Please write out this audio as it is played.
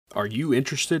Are you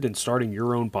interested in starting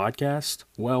your own podcast?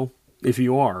 Well, if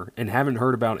you are and haven't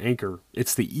heard about Anchor,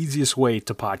 it's the easiest way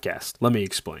to podcast. Let me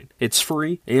explain. It's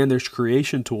free, and there's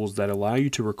creation tools that allow you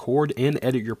to record and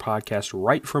edit your podcast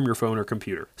right from your phone or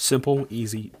computer. Simple,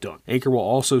 easy, done. Anchor will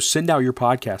also send out your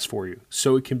podcast for you,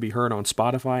 so it can be heard on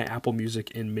Spotify, Apple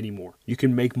Music, and many more. You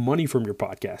can make money from your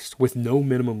podcast with no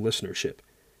minimum listenership,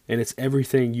 and it's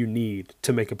everything you need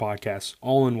to make a podcast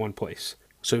all in one place.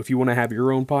 So if you want to have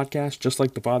your own podcast, just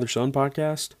like the Father-Son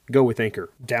podcast, go with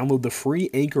Anchor. Download the free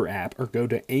Anchor app or go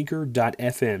to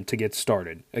anchor.fm to get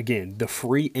started. Again, the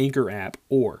free Anchor app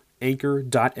or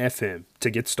anchor.fm to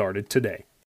get started today.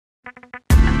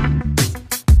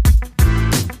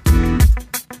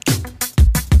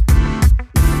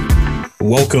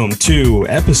 Welcome to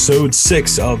episode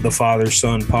 6 of the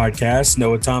Father-Son podcast.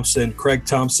 Noah Thompson, Craig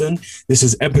Thompson. This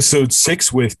is episode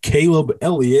 6 with Caleb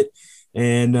Elliott.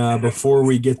 And before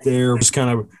we get there, just kind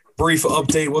of brief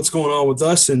update what's going on with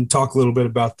us and talk a little bit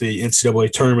about the NCAA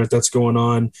tournament that's going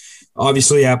on.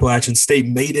 Obviously, Appalachian State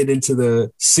made it into the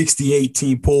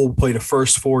 68-team pool, played a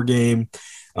first 4 game.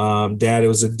 It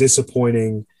was a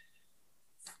disappointing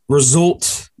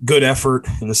result, good effort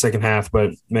in the second half,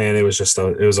 but man, it was a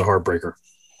heartbreaker.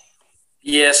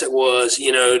 Yes, it was.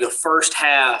 You know, the first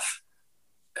half,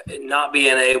 not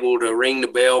being able to ring the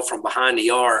bell from behind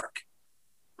the arc.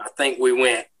 I think we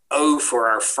went 0 for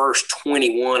our first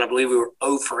 21. I believe we were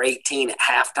 0 for 18 at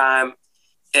halftime.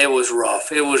 It was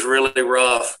rough. It was really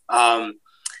rough. I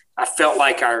felt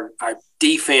like our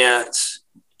defense,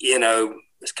 you know,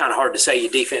 it's kind of hard to say your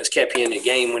defense kept you in the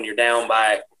game when you're down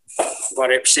by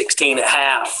whatever 16 at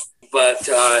half. But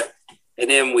and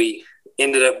then we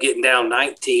ended up getting down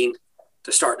 19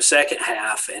 to start the second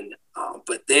half. And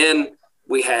but then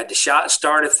we had the shots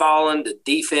started falling, the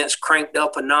defense cranked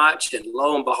up a notch, and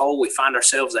lo and behold, we find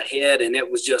ourselves ahead. And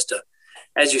it was just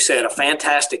as you said, a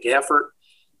fantastic effort.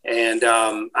 And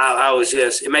I was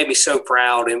it made me so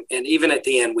proud. And even at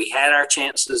the end, we had our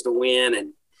chances to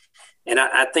win. And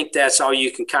I think that's all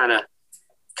you can kind of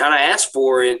ask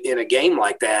for in a game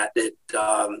like that,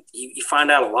 you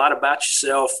find out a lot about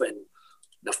yourself and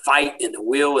the fight and the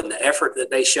will and the effort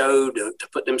that they showed to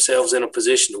put themselves in a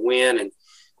position to win. And,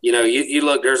 you know, you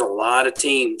look, there's a lot of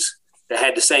teams that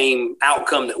had the same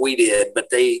outcome that we did, but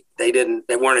they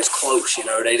weren't as close, you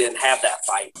know, they didn't have that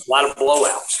fight. A lot of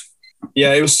blowouts.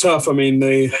 Yeah, it was tough. I mean,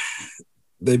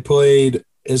 they played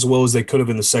as well as they could have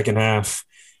in the second half.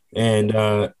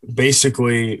 And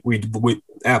basically we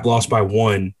App lost by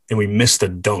 1 and we missed a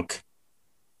dunk.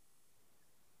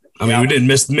 I mean, we didn't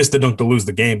miss the dunk to lose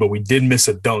the game, but we did miss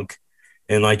a dunk.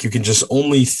 And, like, you can just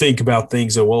only think about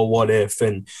things that, well, what if?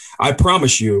 And I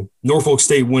promise you, Norfolk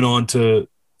State went on to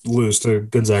lose to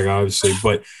Gonzaga, obviously.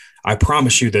 But I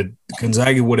promise you that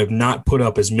Gonzaga would have not put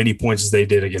up as many points as they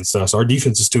did against us. Our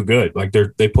defense is too good. Like,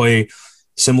 they play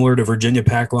similar to Virginia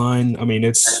Pac line. I mean,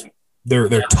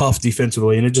 they're tough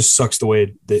defensively, and it just sucks the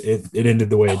way it ended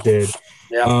the way it did.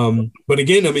 Yeah. But,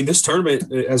 again, I mean, this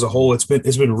tournament as a whole, it's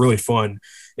been really fun.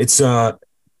 It's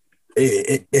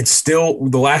still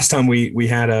the last time we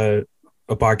had a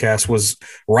podcast was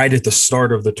right at the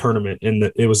start of the tournament,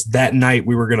 and it was that night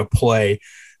we were going to play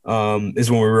is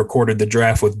when we recorded the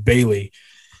draft with Bailey,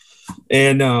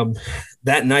 and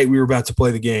that night we were about to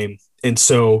play the game, and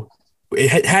so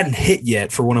it hadn't hit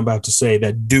yet for what I'm about to say,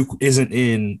 that Duke isn't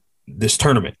in this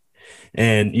tournament.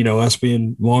 And, you know, us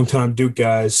being longtime Duke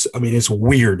guys, I mean, it's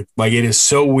weird. Like, it is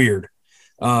so weird.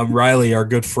 Riley, our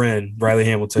good friend, Riley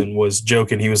Hamilton, was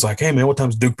joking. He was like, "Hey, man, what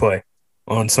time's Duke play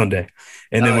on Sunday?"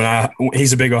 And then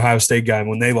he's a big Ohio State guy, and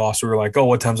when they lost, we were like, "Oh,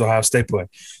 what time's Ohio State play?"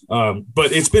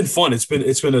 But it's been fun. It's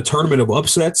been a tournament of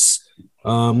upsets.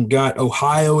 Got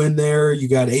Ohio in there. You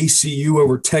got ACU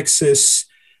over Texas.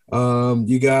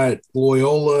 You got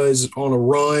Loyola is on a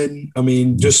run. I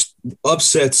mean, just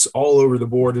upsets all over the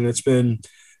board, and it's been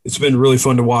really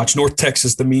fun to watch. North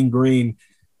Texas, the Mean Green,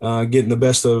 getting the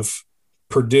best of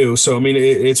Purdue. So, I mean,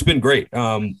 it's been great.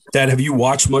 Dad, have you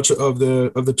watched much of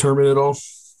the tournament at all?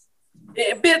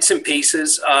 Yeah, bits and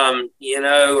pieces. You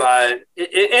know, and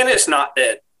it's not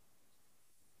that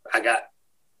I got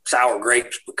sour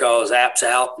grapes because App's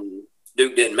out and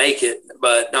Duke didn't make it,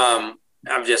 but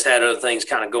I've just had other things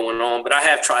kind of going on. But I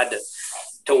have tried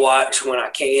to watch when I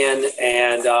can,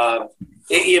 and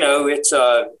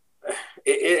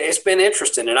it's been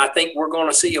interesting, and I think we're going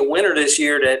to see a winner this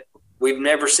year that we've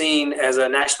never seen as a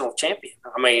national champion.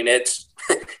 I mean, it's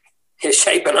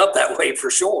shaping up that way for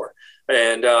sure.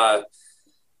 And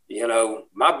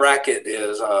my bracket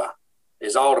is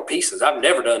all to pieces. I've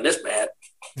never done this bad.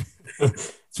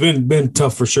 It's been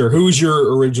tough for sure. Who's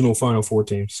your original Final Four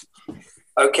teams?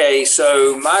 Okay,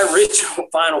 so my original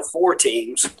Final Four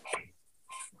teams,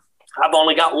 I've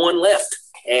only got one left.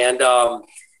 And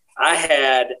I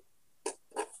had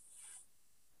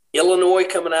Illinois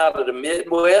coming out of the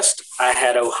Midwest. I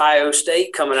had Ohio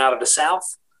State coming out of the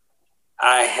South.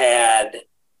 I had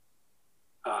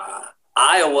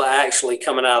Iowa actually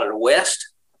coming out of the West.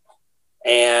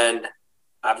 And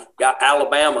I've got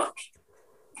Alabama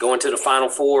going to the Final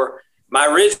Four. My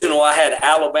original, I had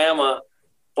Alabama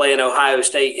playing Ohio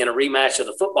State in a rematch of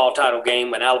the football title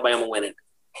game and Alabama winning.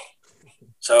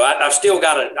 So I've still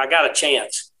got a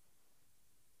chance.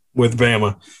 With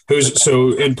Bama.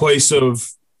 So in place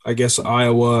of, I guess,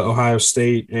 Iowa, Ohio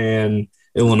State, and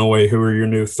Illinois, who are your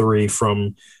new three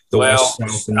from the West,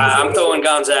 South, and I'm throwing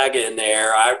Gonzaga in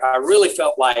there. I really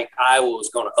felt like Iowa was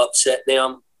going to upset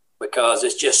them because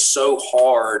it's just so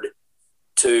hard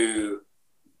to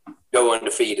go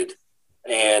undefeated.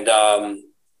 And,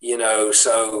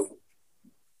 so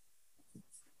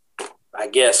I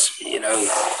guess,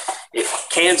 if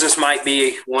Kansas might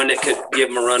be one that could give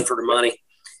them a run for the money.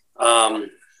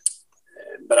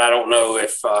 But I don't know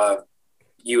if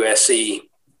USC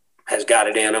has got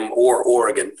it in them or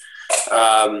Oregon.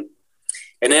 And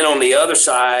then on the other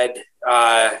side,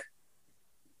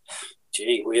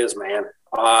 gee whiz, man.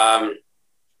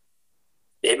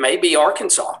 It may be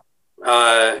Arkansas.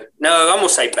 No, I'm going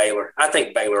to say Baylor. I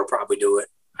think Baylor will probably do it.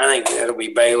 I think it'll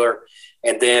be Baylor.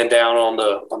 And then down on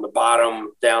the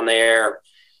bottom down there,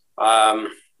 I'm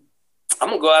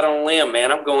going to go out on a limb,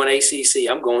 man. I'm going ACC.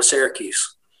 I'm going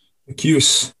Syracuse.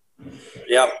 Syracuse.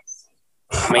 Yep.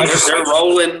 I mean, they're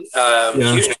rolling.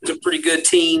 Houston's a pretty good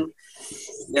team.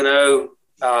 Buddy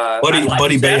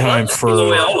Boeheim for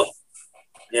Loyola,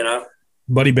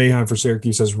 Buddy Boeheim for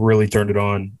Syracuse has really turned it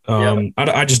on.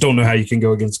 I just don't know how you can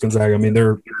go against Gonzaga. I mean,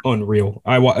 they're unreal.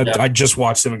 I just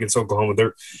watched them against Oklahoma.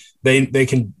 They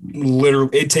can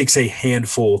literally – it takes a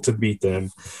handful to beat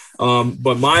them.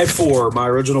 But my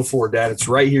original four, Dad, it's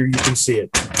right here. You can see it.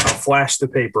 I'll flash the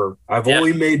paper. I've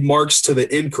only made marks to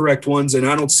the incorrect ones, and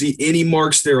I don't see any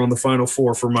marks there on the Final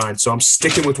Four for mine. So I'm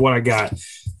sticking with what I got.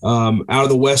 Out of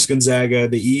the West, Gonzaga,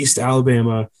 the East,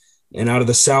 Alabama, and out of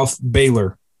the South,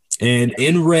 Baylor. And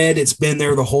in red, it's been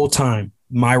there the whole time.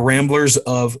 My Ramblers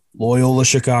of Loyola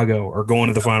Chicago are going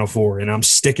to the Final Four, and I'm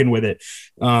sticking with it.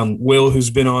 Will, who's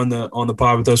been on the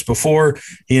pod with us before,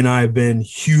 he and I have been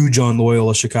huge on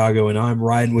Loyola Chicago, and I'm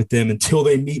riding with them until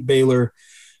they meet Baylor,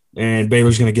 and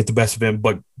Baylor's going to get the best of him.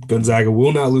 But Gonzaga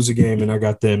will not lose a game, and I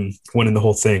got them winning the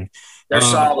whole thing. They're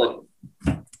solid.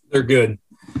 They're good.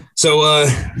 So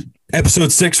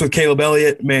episode 6 with Caleb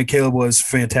Elliott. Man, Caleb was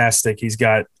fantastic. He's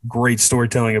got great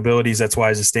storytelling abilities. That's why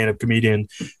he's a stand-up comedian.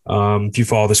 If you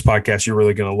follow this podcast, you're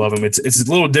really going to love him. It's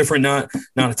a little different, not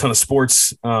a ton of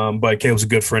sports, but Caleb's a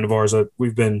good friend of ours.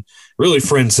 We've been really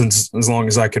friends since as long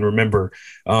as I can remember.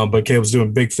 But Caleb's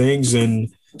doing big things,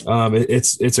 and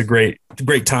it's a great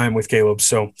time with Caleb.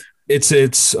 So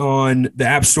it's on the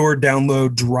App Store.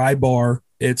 Download Dry Bar.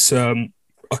 It's a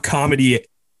comedy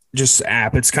just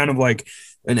app. It's kind of like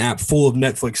an app full of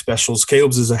Netflix specials.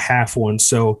 Caleb's is a half one,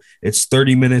 so it's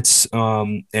 30 minutes,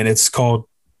 and it's called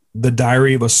The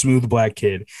Diary of a Smooth Black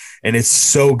Kid, and it's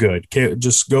so good.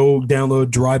 Just go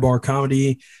download Dry Bar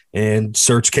Comedy and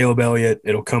search Caleb Elliott.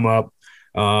 It'll come up.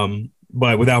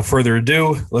 But without further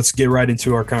ado, let's get right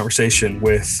into our conversation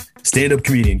with stand-up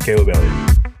comedian Caleb Elliott.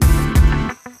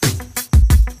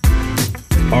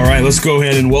 All right, let's go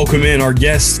ahead and welcome in our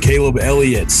guest, Caleb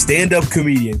Elliott, stand-up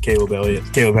comedian Caleb Elliott.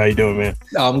 Caleb, how you doing, man?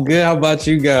 I'm good. How about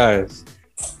you guys?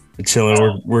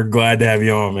 Chilling. We're glad to have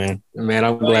you on, man. Man,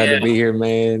 I'm glad to be here,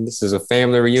 man. This is a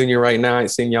family reunion right now. I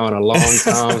ain't seen y'all in a long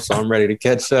time, so I'm ready to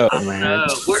catch up, man.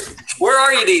 Where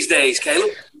are you these days,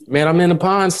 Caleb? Man, I'm in the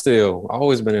pond still.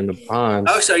 Always been in the pond.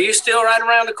 Oh, so you're still right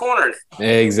around the corner?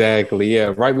 Exactly,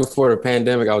 yeah. Right before the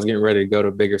pandemic, I was getting ready to go to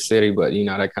a bigger city, but,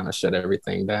 that kind of shut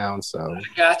everything down, so. I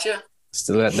gotcha.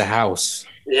 Still at the house.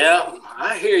 Yeah,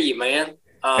 I hear you, man.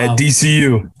 At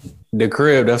DCU. The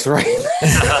crib, that's right.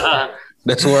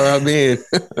 That's where I've been.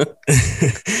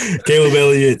 Caleb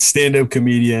Elliott, stand-up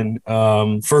comedian.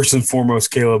 First and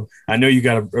foremost, Caleb, I know you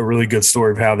got a really good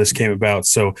story of how this came about.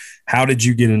 So how did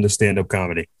you get into stand-up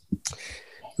comedy?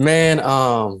 Man,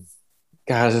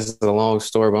 guys, this is a long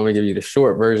story, but I'm going to give you the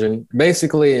short version.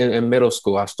 Basically, in middle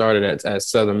school, I started at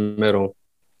Southern Middle.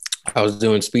 I was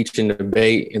doing speech and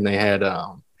debate, and they had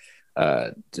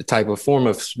the type of form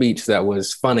of speech that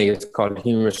was funny. It's called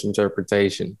humorous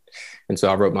interpretation. And so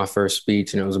I wrote my first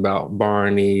speech, and it was about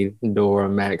Barney, Dora,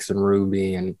 Max, and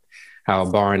Ruby, and how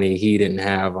Barney, he didn't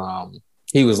have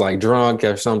he was like drunk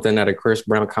or something at a Chris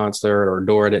Brown concert, or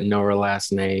Dora didn't know her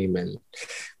last name, and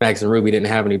Max and Ruby didn't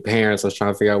have any parents. I was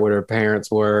trying to figure out what her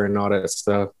parents were and all that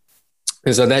stuff.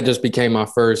 And so that just became my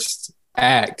first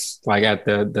act, like at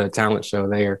the talent show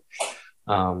there.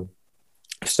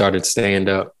 Started stand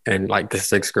up in like the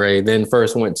 6th grade. Then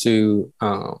first went to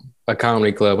a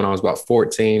comedy club when I was about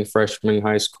 14, freshman in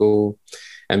high school.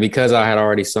 And because I had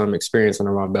already some experience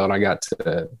under my belt, I got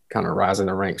to kind of rise in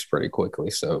the ranks pretty quickly.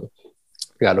 So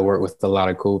got to work with a lot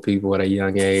of cool people at a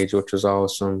young age, which was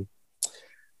awesome.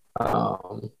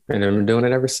 And I've been doing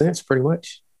it ever since, pretty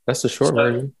much. That's the short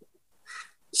version.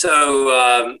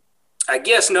 So I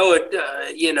guess Noah,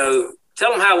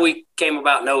 tell them how we came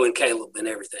about knowing Caleb and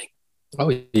everything. Oh,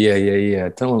 yeah.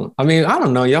 Tell them. I mean, I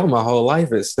don't know y'all my whole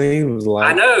life, it seems like.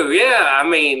 I know, yeah. I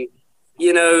mean,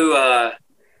 you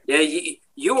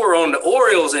were on the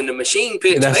Orioles in the Machine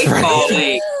Pitch Baseball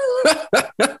League.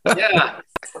 Yeah.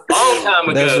 Long time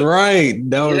ago. That's right. Right.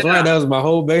 That was my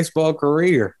whole baseball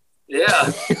career. Yeah.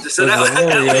 So that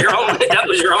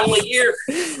was your only year.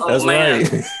 Oh, that's man.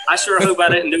 Right. I sure hope I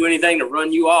didn't do anything to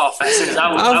run you off.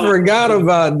 I forgot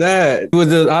about that.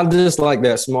 I just like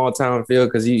that small town feel,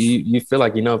 because you feel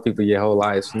like you know people your whole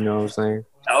life. You know what I'm saying?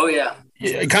 Oh yeah.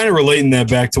 Yeah. Kind of relating that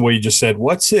back to what you just said.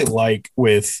 What's it like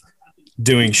with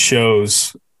doing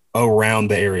shows around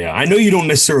the area? I know you don't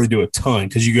necessarily do a ton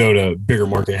because you go to bigger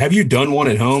market. Have you done one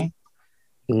at home?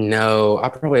 No, I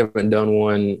probably haven't done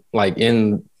one like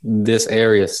in this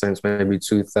area since maybe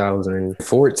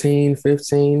 2014,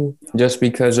 15, just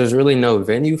because there's really no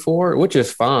venue for it, which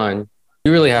is fine.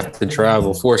 You really have to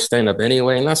travel for stand-up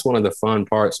anyway. And that's one of the fun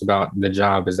parts about the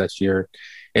job, is that you're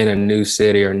in a new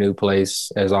city or new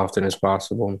place as often as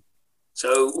possible.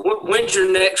 So when's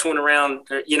your next one around,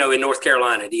 in North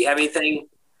Carolina? Do you have anything?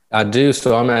 I do.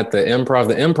 So I'm at the Improv.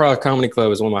 The Improv Comedy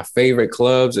Club is one of my favorite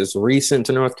clubs. It's recent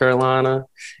to North Carolina.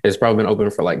 It's probably been open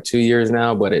for like 2 years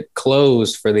now, but it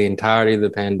closed for the entirety of the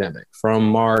pandemic from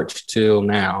March till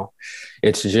now.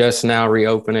 It's just now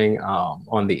reopening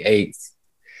on the 8th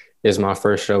is my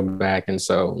first show back. And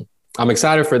so I'm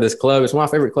excited for this club. It's my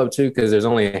favorite club too, because there's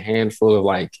only a handful of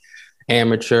like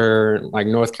amateur, like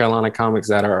North Carolina comics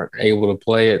that are able to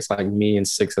play. It's like me and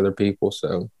 6 other people.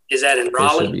 So is that in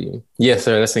Raleigh? Yes,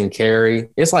 sir. That's in Cary.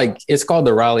 It's called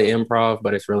the Raleigh Improv,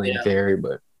 but it's really in Cary.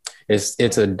 But it's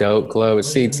a dope club. It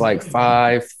seats like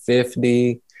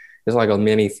 550. It's like a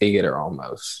mini theater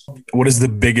almost. What is the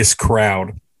biggest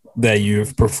crowd that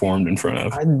you've performed in front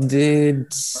of? I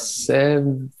did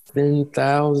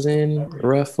 7,000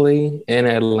 roughly in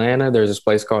Atlanta. There's this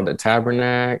place called the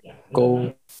Tabernacle,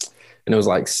 and it was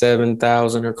like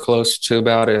 7,000 or close to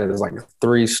about it. It was like a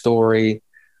 3-story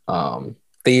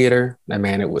theater. And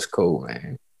man, it was cool,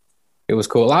 man. It was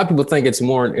cool. A lot of people think it's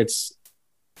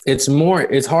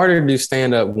harder to do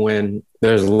stand up when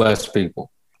there's less people.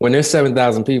 When there's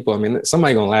 7,000 people, I mean,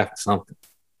 somebody gonna laugh at something.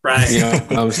 Right. You know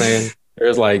what I'm saying?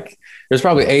 There's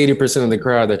probably 80% of the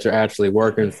crowd that you're actually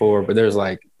working for, but there's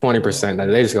like 20% that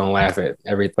they just gonna laugh at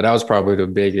everything. But that was probably the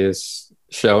biggest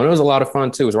show. And it was a lot of fun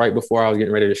too. It was right before I was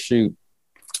getting ready to shoot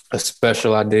a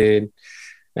special I did.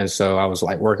 And so I was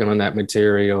like working on that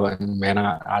material, and man,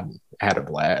 I had a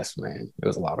blast, man. It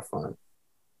was a lot of fun.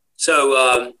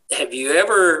 So have you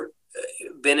ever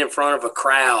been in front of a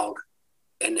crowd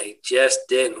and they just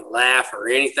didn't laugh or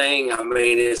anything? I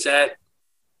mean, is that,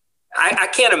 I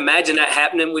can't imagine that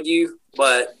happening with you,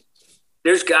 but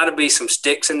there's got to be some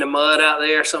sticks in the mud out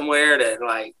there somewhere that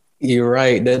like. You're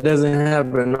right. That doesn't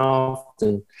happen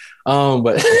often.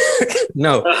 But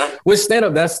no, with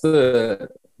stand-up, that's the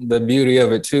beauty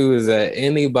of it too, is that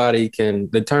anybody can,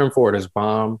 the term for it is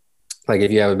bomb. Like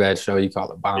if you have a bad show, you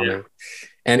call it bombing. Yeah.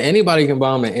 And anybody can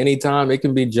bomb at any time. It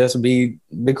can be just be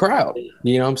the crowd.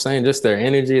 You know what I'm saying? Just their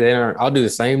energy. I'll do the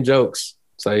same jokes.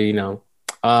 So,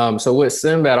 so with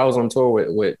Sinbad, I was on tour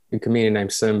with a comedian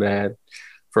named Sinbad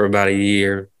for about a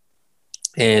year.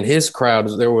 And his crowd,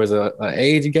 there was a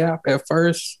age gap at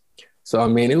first. So, I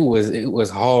mean, it was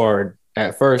hard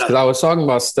at first because I was talking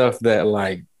about stuff that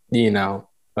like,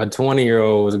 a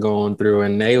 20-year-old was going through,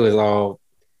 and they was all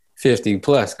 50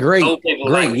 plus. Great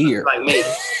year. Like me.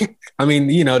 I mean,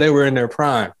 they were in their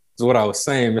prime is what I was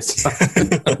saying.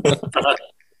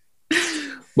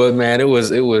 But man, it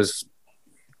was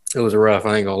rough.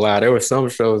 I ain't gonna lie. There were some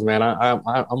shows, man.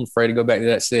 I'm afraid to go back to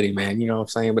that city, man. You know what I'm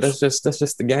saying? But that's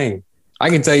just the game. I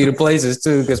can tell you the places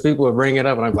too, because people would bring it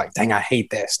up, and I'm like, dang, I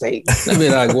hate that state. They'd be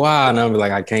like, why? And I'll be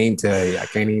like, I can't tell you. I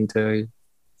can't even tell you.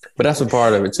 But that's a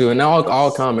part of it too. And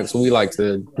all comics, we like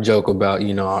to joke about,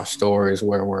 our stories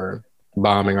where we're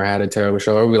bombing or had a terrible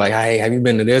show. Or we're like, hey, have you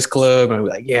been to this club? And we're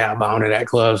like, yeah, I bombed to that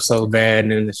club so bad.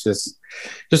 And then it's just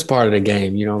part of the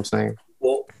game. You know what I'm saying? Well,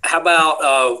 How about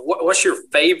what's your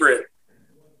favorite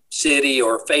city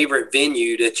or favorite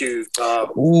venue that you've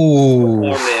performed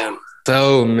in?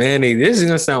 So many. This is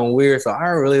gonna sound weird. So I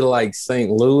really like St.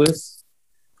 Louis.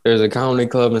 There's a comedy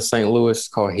club in St. Louis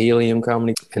called Helium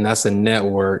Comedy, and that's a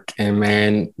network. And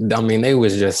man, I mean, they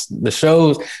was just the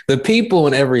shows. The people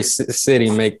in every city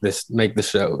make the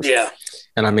shows. Yeah.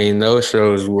 And I mean, those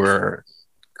shows were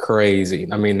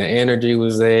crazy. I mean, the energy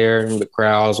was there, and the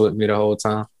crowds with me the whole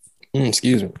time.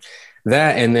 Excuse me.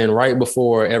 That, and then right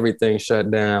before everything shut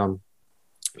down,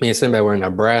 me and Sinbad were in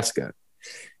Nebraska.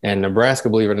 And Nebraska,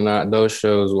 believe it or not, those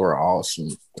shows were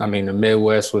awesome. I mean, the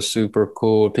Midwest was super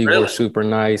cool. People were super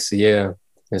nice. Yeah.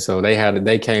 And so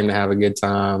they came to have a good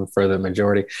time for the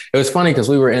majority. It was funny because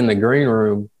we were in the green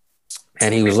room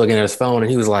and he was looking at his phone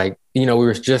and he was like, we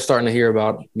were just starting to hear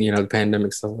about, the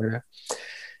pandemic, stuff like that.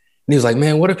 And he was like,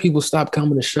 man, what if people stop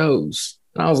coming to shows?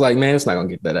 And I was like, man, it's not going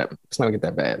to get that up. It's not going to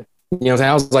get that bad. You know what I'm saying?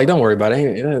 I was like, don't worry about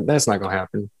it. That's not going to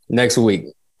happen. Next week,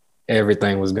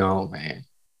 everything was gone, man.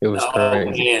 It was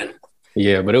crazy. Man.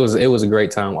 Yeah, but it was a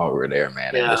great time while we were there,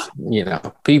 man. Yeah.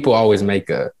 Just, people always make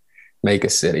a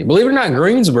city. Believe it or not,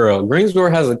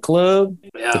 Greensboro has a club.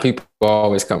 Yeah. The people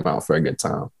always come out for a good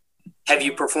time. Have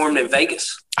you performed in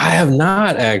Vegas? I have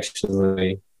not,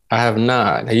 actually. I have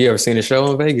not. Have you ever seen a show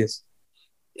in Vegas?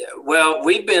 Well,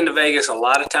 we've been to Vegas a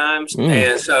lot of times.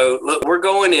 And so, look, we're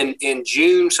going in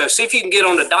June. So see if you can get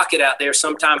on the docket out there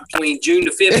sometime between June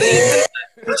the 15th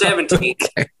and 17th.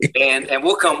 Okay. And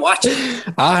we'll come watch it.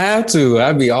 I'll have to.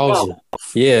 That'd be awesome.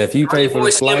 Yeah, if you pay for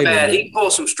the flight. He can pull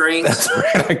some strings. That's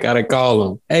right. I got to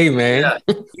call him. Hey, man.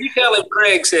 Yeah. You tell him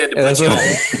Craig said to put you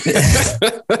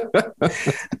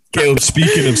on. Caleb,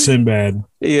 speaking of Sinbad.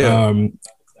 Yeah.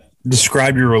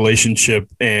 Describe your relationship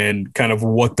and kind of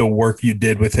what the work you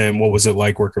did with him. What was it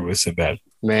like working with Sinbad?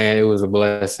 Man, it was a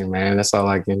blessing, man. That's all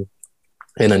I can,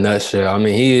 in a nutshell. I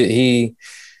mean, he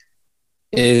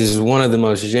is one of the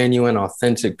most genuine,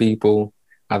 authentic people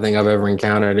I think I've ever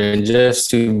encountered. And just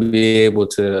to be able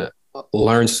to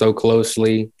learn so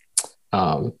closely,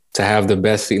 to have the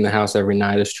best seat in the house every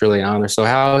night is truly an honor. So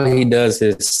how he does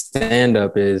his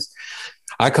stand-up is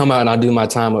I come out and I do my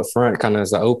time up front kind of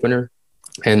as an opener.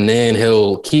 And then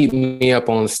he'll keep me up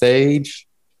on stage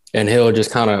and he'll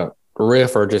just kind of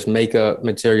riff or just make up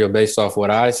material based off what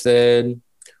I said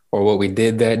or what we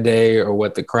did that day or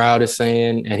what the crowd is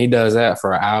saying. And he does that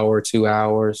for an hour, 2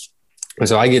 hours. And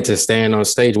so I get to stand on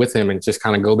stage with him and just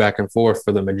kind of go back and forth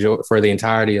for the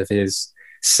entirety of his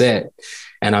set.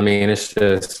 And I mean, it's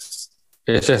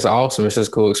just awesome. It's just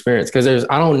a cool experience because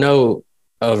I don't know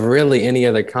of really any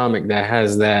other comic that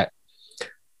has that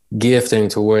gifting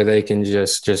to where they can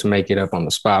just make it up on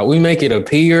the spot. We make it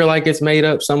appear like it's made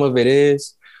up. Some of it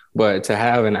is, but to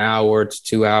have an hour to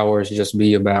 2 hours just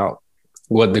be about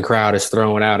what the crowd is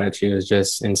throwing out at you is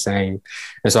just insane.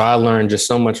 And so I learned just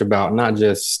so much about not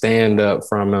just stand up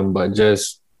from him, but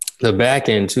just the back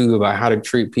end too, about how to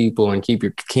treat people and keep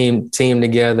your team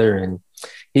together. And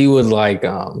he would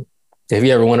if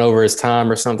he ever went over his time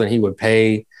or something, he would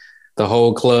pay the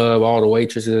whole club, all the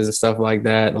waitresses and stuff like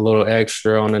that, a little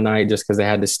extra on the night just because they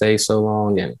had to stay so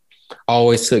long and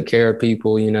always took care of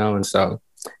people, And so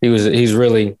he's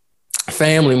really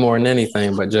family more than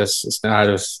anything, but I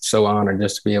was so honored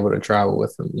just to be able to travel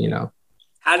with him,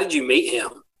 How did you meet him?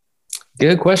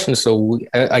 Good question. So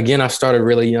again, I started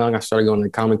really young. I started going to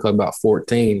the comedy club about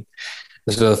 14.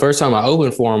 So the first time I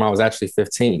opened for him, I was actually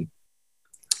 15.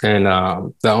 And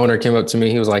the owner came up to me.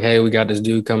 He was like, hey, we got this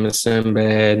dude coming to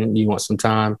Sinbad. You want some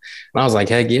time? And I was like,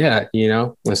 heck yeah,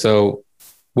 And so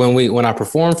when I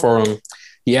performed for him,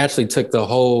 he actually took the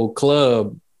whole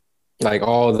club, like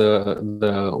all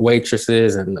the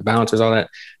waitresses and the bouncers, all that,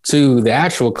 to the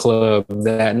actual club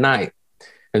that night.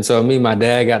 And so me and my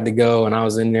dad got to go, and I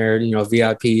was in there,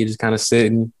 VIP, just kind of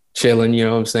sitting, chilling,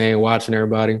 watching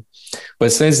everybody.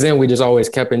 But since then, we just always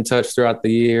kept in touch throughout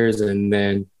the years. And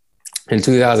then in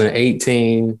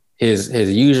 2018, his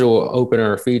usual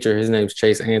opener or feature, his name's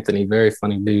Chase Anthony, very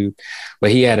funny dude.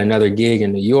 But he had another gig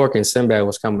in New York and Sinbad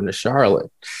was coming to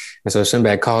Charlotte. And so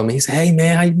Sinbad called me. He said, hey,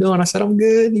 man, how you doing? I said, I'm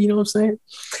good. You know what I'm saying?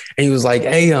 And he was like,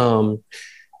 hey, I'm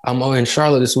in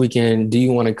Charlotte this weekend. Do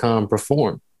you want to come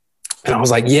perform? And I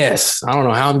was like, yes. I don't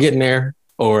know how I'm getting there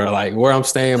or like where I'm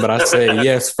staying, but I said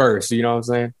yes first. You know what I'm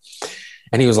saying?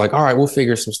 And he was like, all right, we'll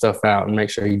figure some stuff out and make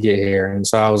sure you get here. And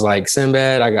so I was like,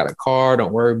 Sinbad, I got a car.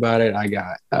 Don't worry about it. I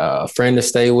got a friend to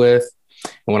stay with.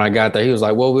 And when I got there, he was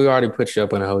like, well, we already put you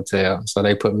up in a hotel. So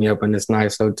they put me up in this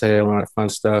nice hotel and all that fun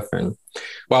stuff. And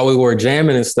while we were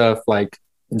jamming and stuff, like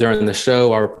during the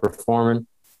show, I was performing.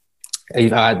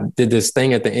 I did this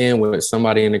thing at the end with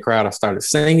somebody in the crowd. I started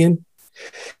singing.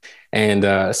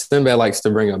 And Sinbad likes to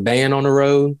bring a band on the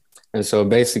road. And so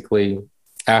basically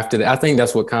after that, I think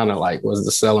that's what kind of like was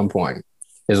the selling point,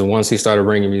 is once he started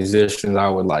bringing musicians, I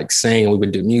would like sing, we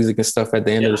would do music and stuff at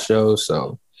the end of the show.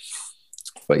 So,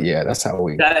 but yeah, that's how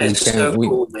that is so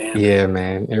cool, man. Yeah,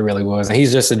 man, it really was. And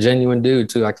he's just a genuine dude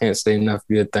too. I can't say enough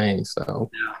good things. So,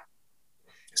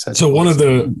 So one of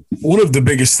the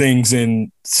biggest things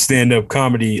in stand-up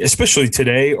comedy, especially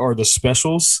today, are the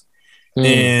specials.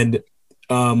 And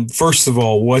first of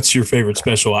all, what's your favorite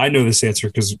special? I know this answer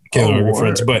because Caleb and your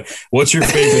friends, but what's your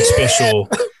favorite special?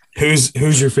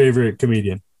 Who's your favorite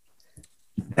comedian?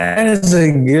 That is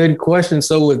a good question.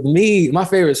 So with me, my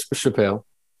favorite is Chappelle.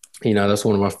 You know, that's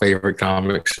one of my favorite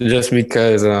comics, just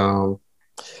because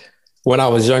when I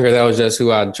was younger, that was just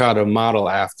who I try to model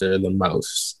after the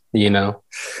most, you know.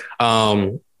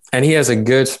 And he has a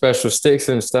good special, Sticks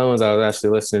and Stones, I was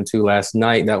actually listening to last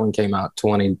night. That one came out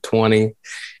 2020.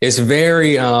 It's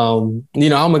very, you know,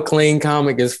 I'm a clean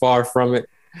comic, it's far from it.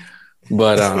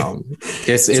 But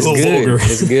it's good. Vulgar.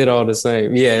 It's good all the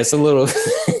same. Yeah, it's a little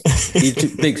he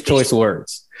picks choice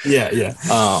words. Yeah.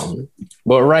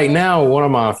 But right now, one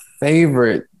of my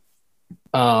favorite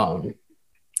comics,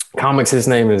 his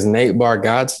name is Nate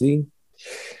Bargatze.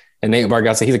 And Nate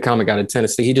Bargatze, he's a comic out of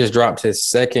Tennessee. He just dropped his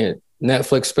second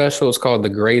Netflix special. It's called The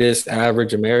Greatest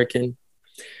Average American.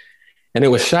 And it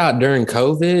was shot during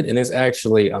COVID, and it's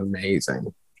actually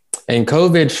amazing. And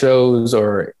COVID shows,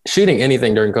 or shooting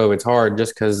anything during COVID, it's hard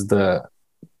just because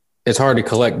it's hard to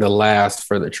collect the laughs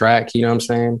for the track. You know what I'm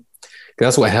saying?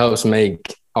 That's what helps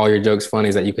make all your jokes funny,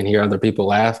 is that you can hear other people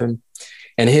laughing.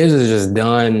 And his is just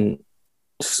done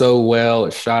so well.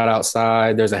 It's shot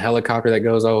outside. There's a helicopter that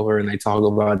goes over, and they talk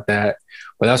about that.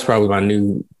 But that's probably my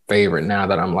new favorite now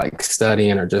that I'm like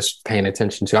studying or just paying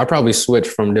attention to. I probably switch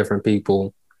from different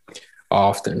people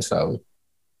often. So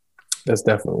that's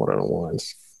definitely one of the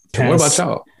ones. What about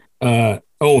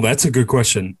y'all? That's a good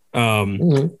question. I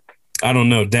don't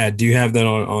know, Dad. Do you have that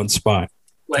on spot?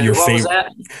 Wait, your favorite? Was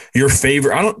that? Your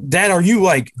favorite? Dad, are you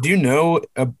like? Do you know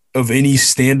of any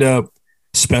stand-up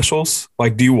specials?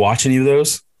 Like, do you watch any of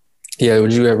those? Yeah.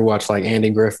 Would you ever watch like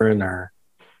Andy Griffin or?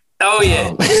 Oh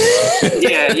yeah,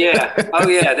 yeah. Oh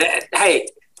yeah. Hey,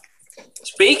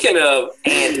 speaking of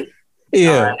Andy,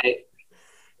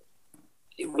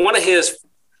 one of his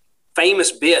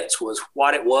famous bits was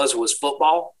what it was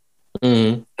football.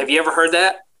 Mm-hmm. Have you ever heard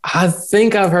that? I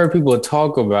think I've heard people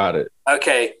talk about it.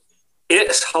 Okay.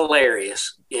 It's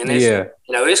hilarious. And it's,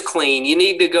 you know, it's clean. You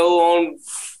need to go on,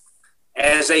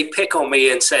 as they pick on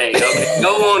me and say, okay,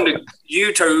 go on to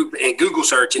YouTube and Google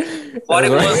search it. What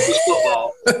it was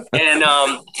football. And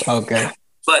okay.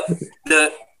 But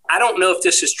I don't know if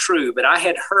this is true, but I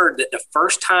had heard that the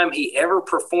first time he ever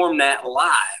performed that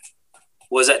live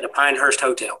was at the Pinehurst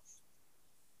Hotel.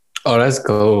 Oh, that's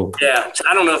cool. Yeah, so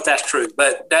I don't know if that's true,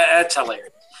 but that's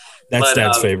hilarious. That's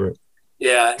Dad's favorite.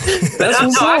 Yeah,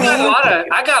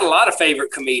 I got a lot of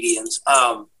favorite comedians.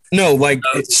 No, like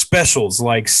it's specials,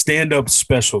 like stand-up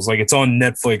specials, like it's on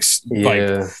Netflix. Yeah.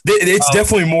 Like it's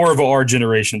definitely more of our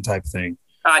generation type thing.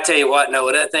 I tell you what,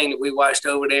 no, that thing that we watched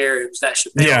over there, it was that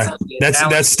Chappelle. Yeah,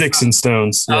 that's Sticks and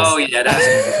Stones. Yeah. Oh yeah,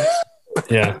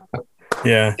 that's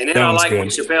yeah. And then I like when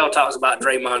Chappelle talks about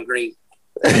Draymond Green.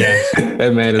 Yeah,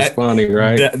 that man is funny,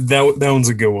 right? That one's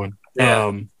a good one.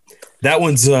 Yeah. That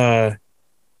one's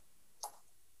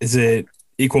is it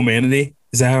Equalmanity?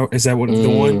 Is that what the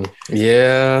one?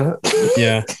 Yeah.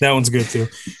 Yeah, that one's good too.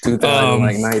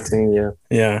 2019,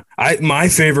 yeah. My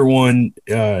favorite one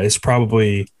is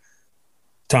probably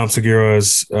Tom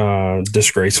Segura's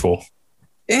Disgraceful.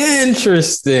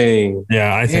 Interesting.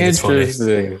 Yeah, I think it's funny.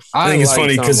 I think it's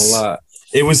funny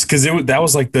because that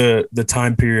was like the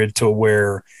time period to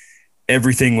where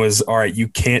everything was all right. You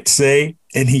can't say,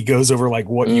 and he goes over like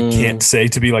what you can't say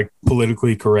to be like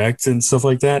politically correct and stuff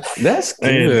like that. That's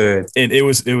good. And it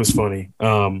was funny.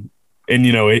 And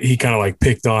you know, he kind of like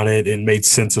picked on it and made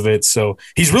sense of it. So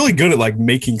he's really good at like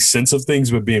making sense of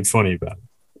things but being funny about it.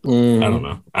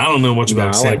 I don't know much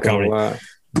about stand-up comedy,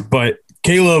 but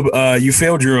Caleb, you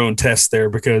failed your own test there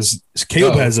because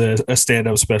Caleb has a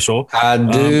stand-up special. I do.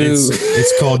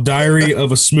 It's called Diary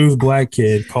of a Smooth Black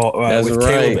Kid with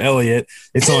Caleb Elliott.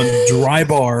 It's on Dry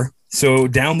Bar. So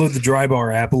download the Dry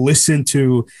Bar app, listen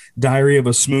to Diary of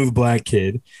a Smooth Black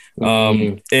Kid.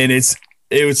 And it's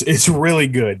really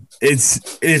good.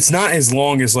 It's not as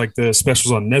long as like the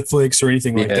specials on Netflix or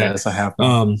anything like that.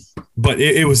 But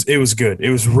it was good. It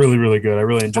was really, really good. I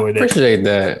really enjoyed it. Appreciate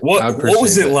that. What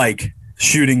was it like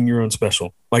shooting your own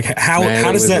special? Like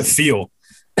how does that feel?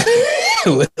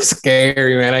 It was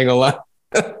scary, man. I ain't gonna lie.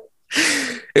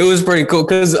 It was pretty cool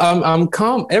because I'm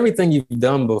calm everything you've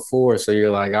done before. So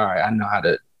you're like, all right, I know how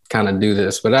to kind of do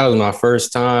this. But that was my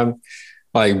first time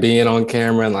like being on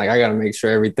camera and like I gotta make sure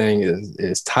everything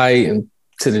is tight and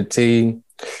to the T.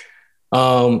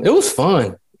 It was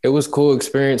fun. It was a cool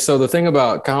experience. So the thing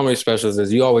about comedy specials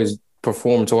is you always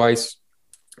perform twice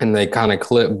and they kind of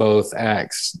clip both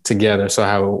acts together. So I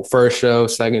have a first show,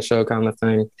 second show kind of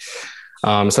thing.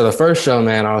 So the first show,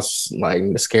 man, I was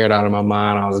like scared out of my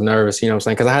mind. I was nervous, you know what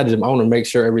I'm saying? Because I want to make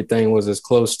sure everything was as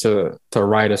close to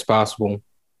right as possible.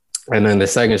 And then the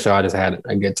second show, I just had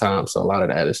a good time. So a lot of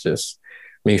that is just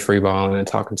me freeballing and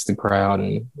talking to the crowd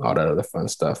and all that other fun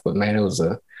stuff. But man, it was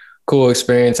a cool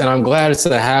experience. And I'm glad it's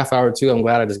a half hour too. I'm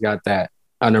glad I just got that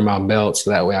under my belt so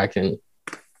that way I can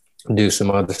do some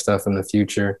other stuff in the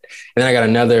future. And then I got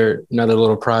another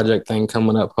little project thing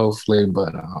coming up, hopefully,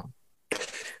 but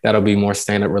that'll be more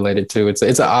stand-up related too. It's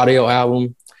an audio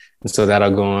album. And so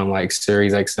that'll go on like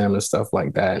Sirius XM and stuff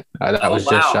like that. That was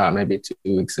just shot maybe 2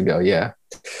 weeks ago. Yeah.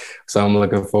 So I'm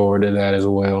looking forward to that as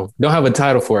well. Don't have a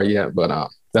title for it yet,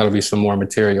 but that'll be some more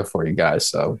material for you guys.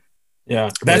 So yeah,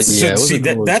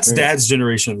 that's Dad's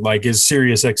generation. Like is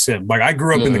Sirius XM. Like I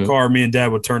grew up in the car. Me and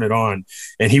Dad would turn it on,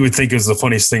 and he would think it was the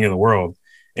funniest thing in the world.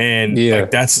 And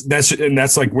like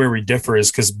that's like where we differ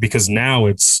is because now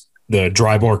it's the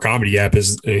Dry Bar Comedy app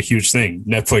is a huge thing.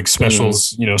 Netflix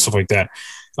specials, you know, stuff like that.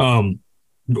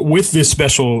 With this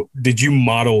special, did you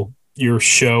model your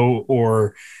show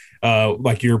or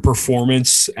like your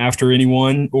performance after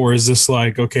anyone, or is this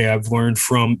like, okay, I've learned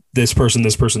from this person,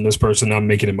 I'm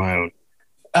making it my own?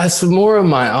 It's more of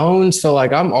my own. So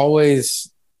like, I'm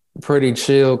always pretty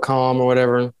chill, calm or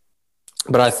whatever.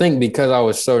 But I think because I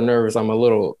was so nervous,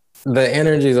 the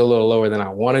energy is a little lower than I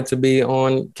wanted to be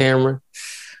on camera.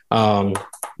 But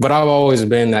I've always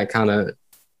been that kind of,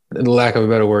 lack of a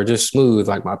better word, just smooth.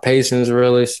 Like my patience is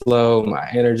really slow. My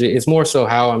energy, it's more so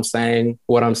how I'm saying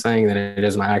what I'm saying than it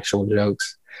is my actual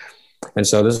jokes. And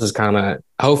so this is kind of,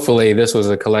 hopefully this was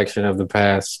a collection of the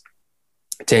past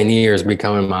 10 years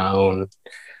becoming my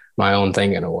own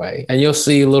thing in a way. And you'll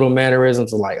see little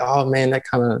mannerisms of like, oh man, that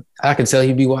kind of, I can tell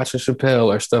you'd be watching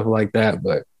Chappelle or stuff like that,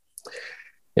 but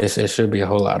it should be a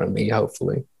whole lot of me,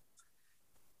 hopefully.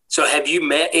 So have you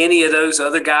met any of those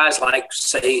other guys, like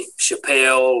say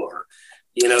Chappelle or,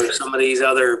 you know, some of these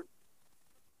other,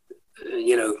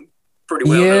 you know, pretty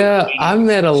well. Yeah, I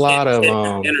met a lot of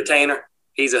entertainer.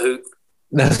 He's a hoot.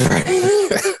 That's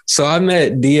right. So I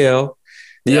met DL.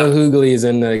 DL Hughley is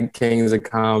in the Kings of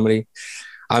Comedy.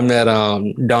 I met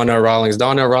Donnell Rawlings.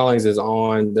 Donnell Rawlings is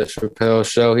on the Chappelle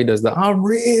show. He does the I'm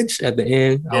rich at the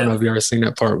end. I don't know if you ever seen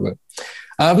that part, but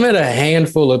I've met a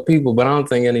handful of people, but I don't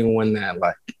think anyone that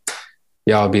like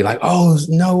y'all be like, oh,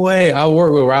 no way. I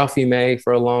worked with Ralphie May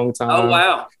for a long time. Oh,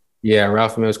 wow. Yeah,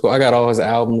 Ralphie May was cool. I got all his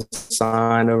albums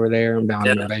signed over there. I'm down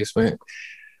in the basement.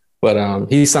 But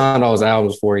he signed all his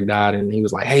albums before he died, and he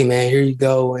was like, hey, man, here you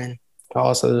go, and all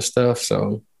this other stuff.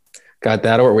 So got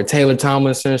that. I worked with Taylor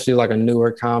Tomlinson. She's like a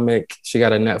newer comic. She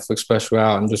got a Netflix special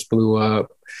out and just blew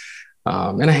up.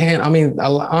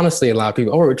 Honestly, a lot of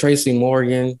people. I worked with Tracy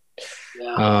Morgan.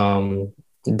 Yeah.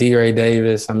 D. Ray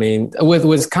Davis. I mean,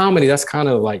 with comedy, that's kind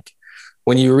of like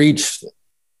when you reach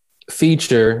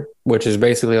feature, which is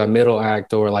basically a middle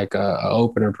act or like a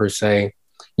opener per se,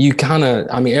 you kind of,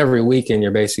 every weekend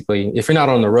you're basically, if you're not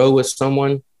on the road with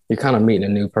someone, you're kind of meeting a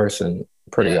new person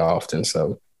pretty often.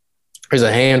 So there's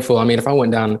a handful. I mean, if I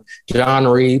went down John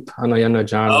Reap, I know y'all know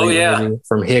John Reap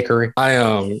from Hickory.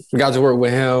 I got to work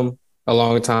with him a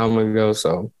long time ago.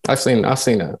 So I've seen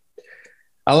a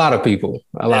lot of people.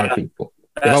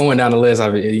 If I went down the list,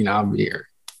 I'd be here.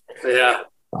 Yeah.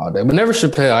 All day. But never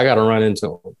Chappelle. I got to run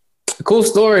into him. A cool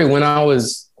story when I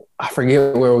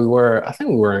forget where we were. I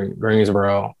think we were in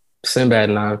Greensboro, Sinbad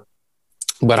and I.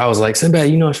 But I was like, Sinbad,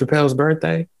 you know Chappelle's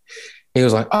birthday? He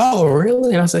was like, oh,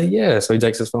 really? And I said, yeah. So he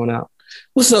takes his phone out.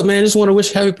 What's up, man? Just want to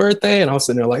wish happy birthday. And I was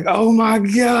sitting there like, oh, my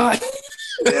God.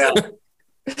 Yeah.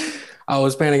 I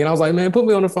was panicking. I was like, man, put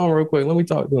me on the phone real quick. Let me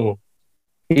talk to him.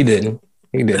 He didn't.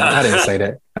 I didn't say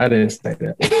that.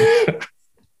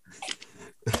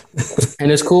 And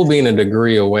it's cool being a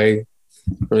degree away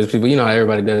from these people. You know how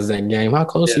everybody does that game. How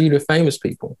close are you to famous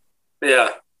people?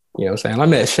 Yeah. You know what I'm saying? I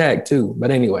met Shaq too.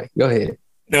 But anyway, go ahead.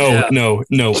 No.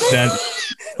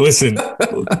 Listen,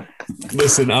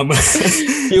 I'm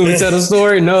you want to tell the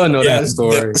story? No, that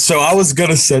story. So I was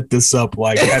gonna set this up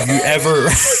like, have you ever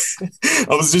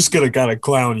I was just gonna kind of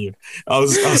clown you. I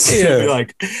was gonna be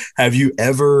like, have you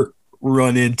ever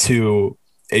run into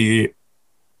a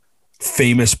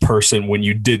famous person when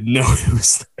you didn't know it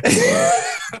was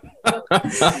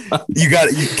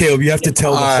Caleb, you have to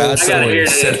tell the whole story.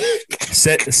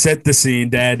 Set the scene,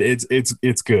 Dad.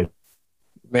 It's good.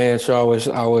 Man, so I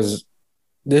was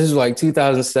this is like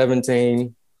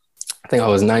 2017. I think I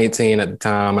was 19 at the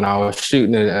time, and I was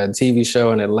shooting a TV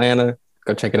show in Atlanta.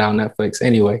 Go check it out on Netflix.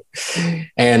 Anyway,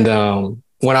 and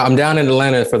when I'm down in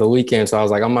Atlanta for the weekend, so I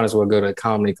was like, I might as well go to a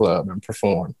comedy club and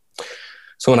perform.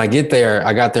 So when I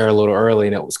got there a little early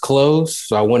and it was closed.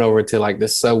 So I went over to like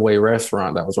this Subway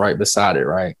restaurant that was right beside it,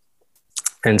 right?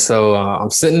 And so I'm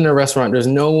sitting in the restaurant. There's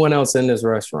no one else in this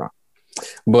restaurant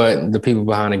but the people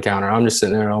behind the counter. I'm just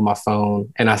sitting there on my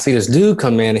phone, and I see this dude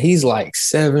come in. He's like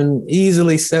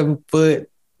easily 7 foot,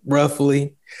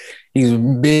 roughly. He's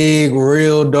big,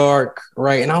 real dark,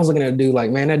 right? And I was looking at the dude like,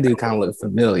 man, that dude kind of looked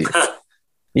familiar.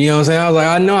 You know what I'm saying? I was like,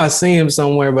 I know I seen him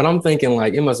somewhere, but I'm thinking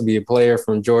like it must be a player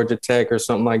from Georgia Tech or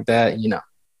something like that, you know.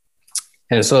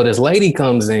 And so this lady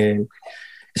comes in.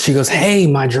 She goes, hey,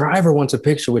 my driver wants a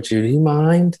picture with you. Do you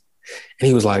mind? And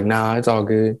he was like, nah, it's all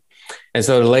good. And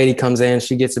so the lady comes in,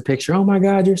 she gets a picture. Oh my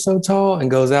God, you're so tall, and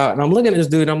goes out. And I'm looking at this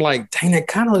dude, and I'm like, dang, that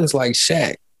kind of looks like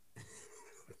Shaq.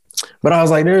 But I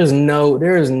was like, there is no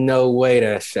way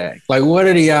that's Shaq. Like, what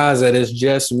are the odds that it's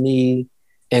just me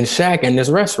and Shaq in this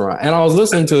restaurant? And I was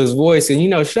listening to his voice, and you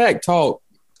know, Shaq talked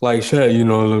like Shaq, you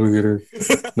know, let me get her.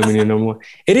 Let me get no more.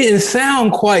 It didn't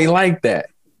sound quite like that.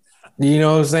 You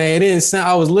know what I'm saying? It didn't sound,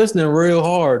 I was listening real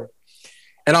hard.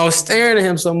 And I was staring at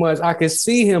him so much, I could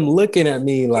see him looking at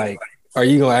me like, are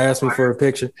you going to ask me for a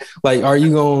picture? Like, are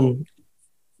you going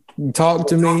to talk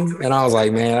to me? And I was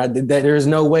like, man, there's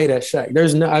no way that Shaq.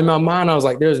 In my mind, I was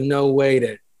like, there's no way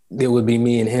that it would be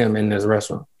me and him in this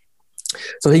restaurant.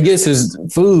 So he gets his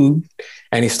food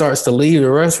and he starts to leave the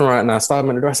restaurant. And I stop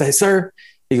him at the door. I say, sir.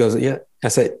 He goes, yeah. I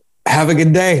said, have a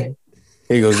good day.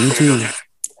 He goes, you too.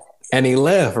 And he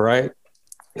left, right?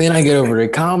 Then I get over to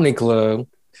the comedy club.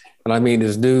 And I meet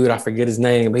this dude, I forget his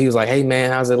name, but he was like, hey, man,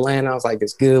 how's Atlanta? I was like,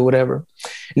 it's good, whatever.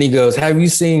 And he goes, have you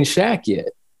seen Shaq yet?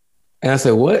 And I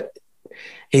said, what?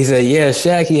 He said, yeah,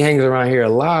 Shaq, he hangs around here a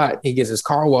lot. He gets his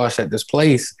car washed at this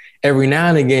place. Every now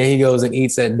and again, he goes and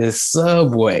eats at this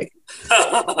Subway.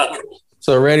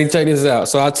 So ready, check this out.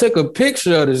 So I took a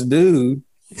picture of this dude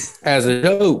as a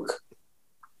joke.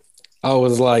 I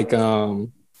was like, I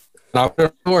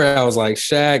was like,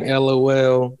 Shaq,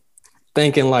 LOL.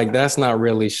 Thinking like that's not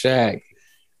really Shaq.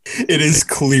 It is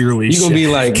clearly You're gonna be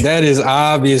like, that is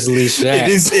obviously Shaq.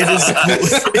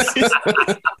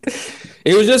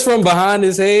 It was just from behind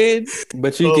his head,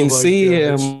 but you can see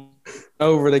him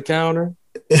over the counter.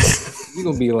 You're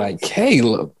gonna be like,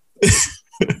 Caleb.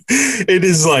 It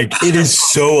is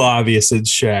so obvious it's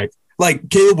Shaq. Like,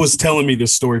 Caleb was telling me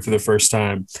this story for the first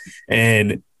time,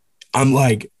 and I'm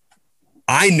like,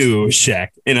 I knew it was Shaq,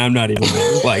 and I'm not even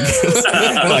like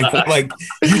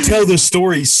you tell the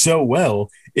story so well.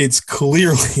 It's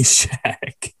clearly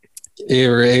Shaq.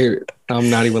 I'm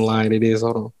not even lying. It is.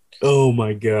 Hold on. Oh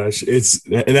my gosh,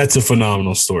 that's a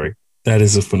phenomenal story. That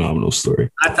is a phenomenal story.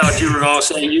 I thought you were gonna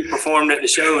say you performed at the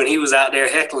show and he was out there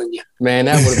heckling you. Man,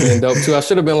 that would have been dope too. I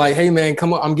should have been like, hey man,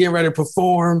 come on, I'm getting ready to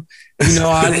perform. You know,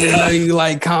 I didn't know you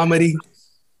like comedy,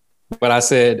 but I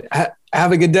said,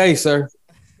 have a good day, sir.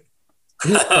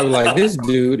 I was like, this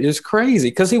dude is crazy,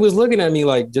 because he was looking at me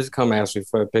like, just come ask me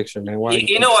for a picture, man. Why?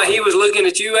 You know what he was looking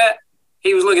at you at?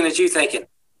 He was looking at you thinking,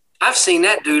 I've seen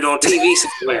that dude on TV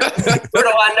somewhere. Where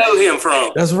do I know him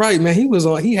from? That's right, man.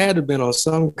 He had to have been on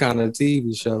some kind of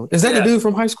TV show. Is that the dude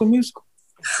from High School Musical?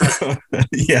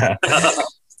 Yeah.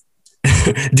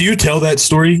 Do you tell that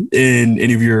story in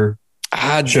any of your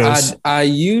shows? I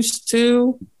used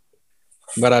to,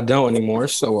 but I don't anymore.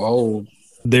 It's so old.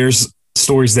 There's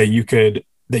stories that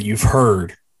you've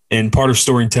heard, and part of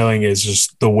storytelling is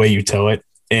just the way you tell it,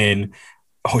 and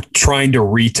trying to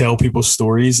retell people's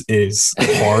stories is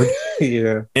hard.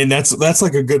 Yeah. And that's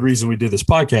like a good reason we did this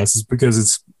podcast, is because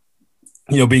it's,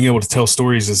 you know, being able to tell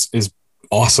stories is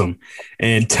awesome,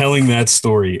 and telling that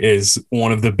story is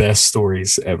one of the best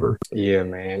stories ever. Yeah,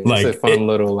 man. It's a fun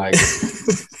little like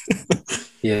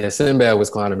yeah, Sinbad was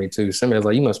clowning me too. Sinbad was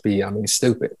like, you must be,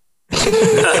 stupid. Do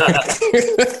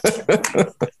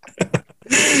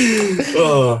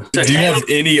you have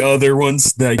any other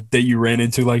ones that you ran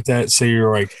into like that? Say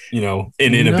you're like, you know,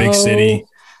 in a big city.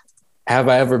 Have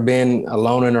I ever been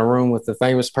alone in a room with a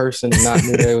famous person and not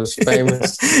knew they was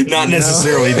famous? Not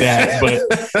necessarily that,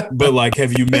 but like,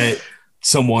 have you met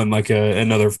someone like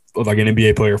another like an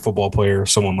NBA player, football player,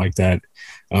 someone like that,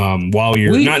 while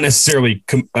you're not necessarily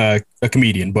a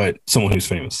comedian, but someone who's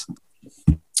famous?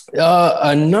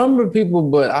 A number of people,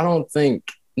 but I don't think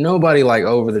nobody like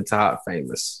over the top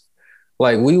famous.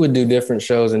 like we would do different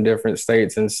shows in different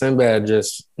states, and Sinbad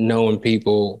just knowing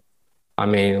people. I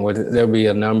mean, there'll be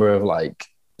a number of like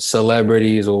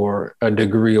celebrities or a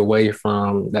degree away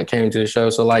from that came to the show.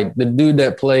 So like the dude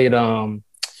that played, I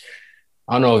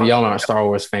don't know if y'all aren't Star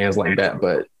Wars fans like that,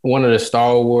 but one of the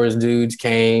Star Wars dudes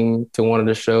came to one of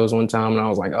the shows one time, and I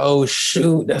was like, oh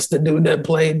shoot, that's the dude that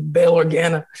played Bail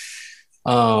Organa.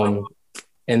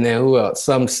 And then who else?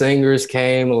 Some singers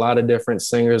came, a lot of different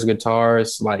singers,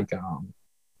 guitarists, like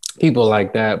people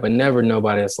like that, but never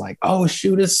nobody that's like, oh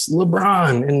shoot, it's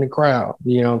LeBron in the crowd.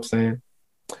 You know what I'm saying?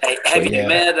 Hey,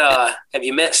 have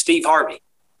you met Steve Harvey?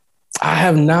 I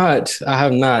have not.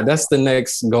 That's the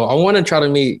next goal. I want to try to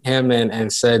meet him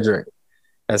and Cedric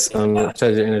as some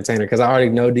Cedric entertainer, because I already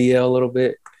know DL a little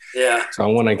bit. Yeah. So I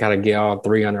want to kind of get all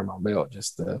three under my belt,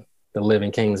 just the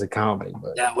living kings of comedy.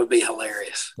 But that would be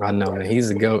hilarious. I know, man. He's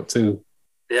a goat too.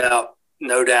 Yeah,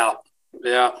 no doubt.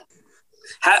 Yeah.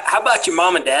 How about your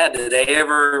mom and dad? Did they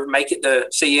ever make it to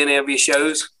see any of your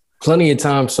shows? Plenty of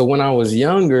times. So when I was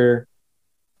younger,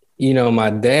 you know, my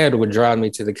dad would drive me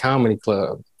to the comedy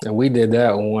club, and we did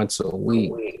that once a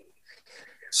week.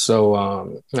 So,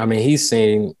 I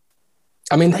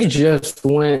mean, they just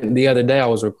went the other day. I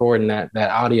was recording that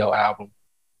audio album,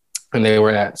 and they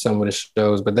were at some of the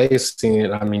shows, but they've seen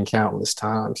it, I mean, countless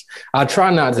times. I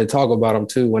try not to talk about them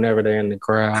too whenever they're in the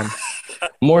crowd.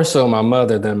 More so my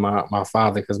mother than my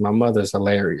father, because my mother's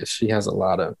hilarious. She has a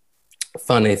lot of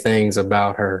funny things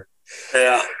about her.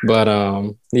 Yeah. But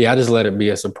I just let it be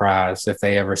a surprise if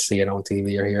they ever see it on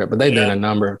TV or hear it. But they've been a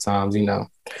number of times, you know.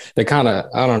 They kind of,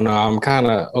 I don't know, I'm kind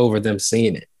of over them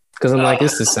seeing it, because I'm like,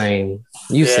 it's the same.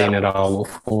 You've seen it all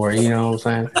before, you know what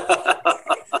I'm saying?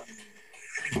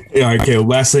 Yeah, okay.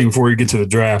 Last thing before we get to the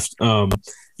draft,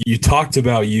 you talked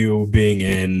about you being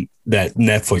in that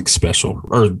Netflix special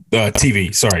or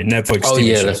TV. Sorry, Netflix. Oh, TV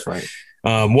yeah, show. that's right.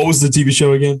 What was the TV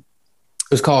show again?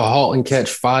 It's called Halt and Catch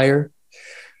Fire.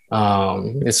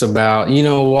 It's about, you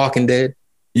know, Walking Dead.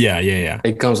 Yeah.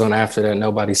 It comes on after that.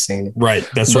 Nobody's seen it. Right.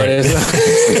 That's right.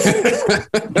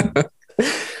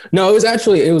 No,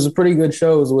 it was a pretty good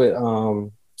show. It was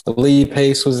with Lee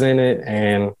Pace was in it,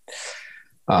 and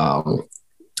a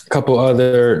couple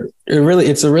other.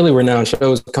 It's a really renowned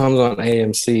show. It comes on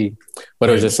AMC, but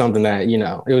it was just something that, you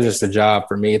know, it was just a job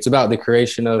for me. It's about the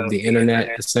creation of the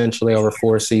internet, essentially, over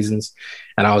 4 seasons,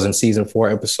 and I was in season 4,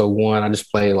 episode 1. I just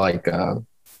played like a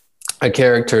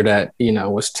character that, you know,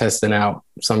 was testing out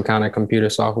some kind of computer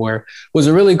software. It was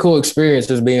a really cool experience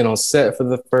just being on set for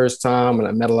the first time, and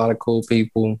I met a lot of cool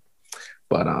people.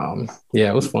 But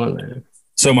it was fun, man.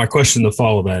 So my question to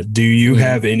follow that, do you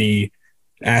have any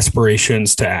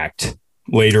aspirations to act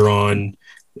later on?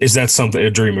 Is that a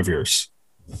dream of yours?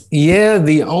 Yeah,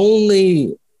 the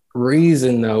only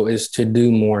reason though is to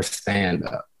do more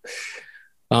stand-up.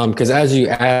 Because as you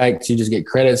act, you just get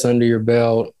credits under your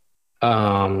belt.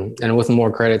 And with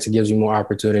more credits, it gives you more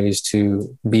opportunities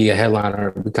to be a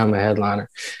headliner, become a headliner.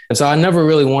 And so I never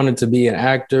really wanted to be an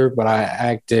actor, but I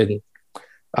acted.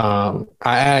 I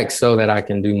act so that I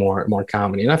can do more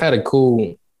comedy. And I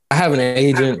have an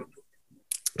agent.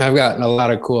 I've gotten a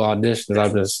lot of cool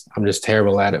auditions. I'm just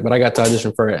terrible at it. But I got to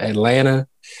audition for Atlanta,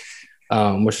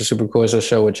 which is super cool. It's a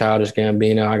show with Childish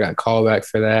Gambino. I got called back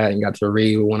for that and got to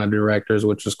read with one of the directors,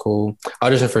 which was cool.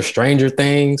 Auditioned for Stranger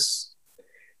Things.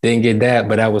 Didn't get that,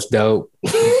 but that was dope.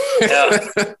 Yeah.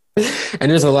 And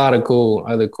there's a lot of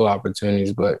other cool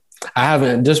opportunities, but I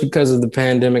haven't, just because of the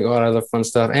pandemic, all that other fun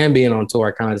stuff, and being on tour,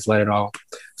 I kind of just let it all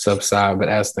subside. But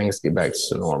as things get back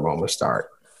to normal, I'm going to start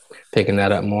picking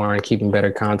that up more and keeping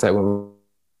better contact with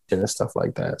and stuff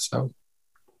like that. So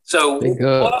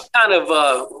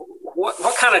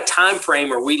what kind of time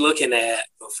frame are we looking at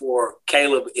before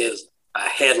Caleb is a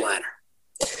headliner?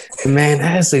 Man,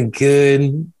 that's a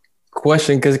good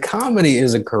question, because comedy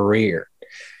is a career.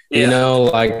 You know,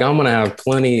 like I'm gonna have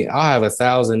I'll have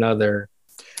 1,000 other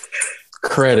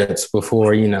credits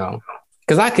before, you know,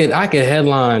 because I could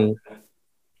headline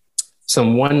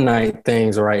some one night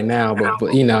things right now,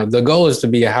 but you know, the goal is to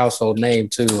be a household name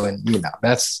too, and you know,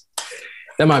 that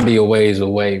might be a ways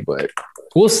away, but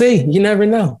we'll see. You never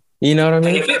know. You know what I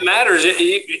mean? And if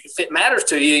it matters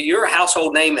to you, you're a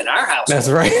household name in our household. That's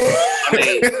right. I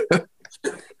mean,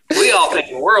 we all think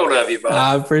the world of you, bro.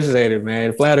 I appreciate it,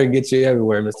 man. Flattery gets you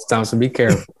everywhere, Mr. Thompson. Be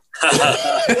careful.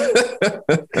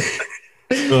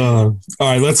 All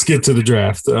right, let's get to the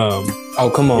draft.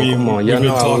 Come on. Y'all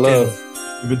know I love.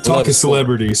 We've been talking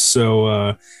celebrities,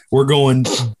 so we're going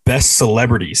best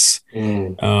celebrities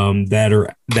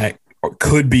that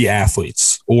could be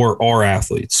athletes or are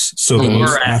athletes. So the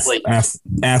most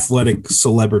athletic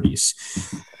celebrities.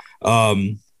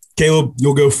 Caleb,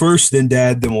 you'll go first, then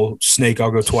Dad, then we'll snake. I'll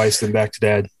go twice, then back to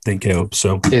Dad, then Caleb.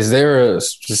 So, is there a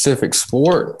specific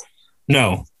sport?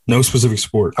 No specific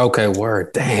sport. Okay,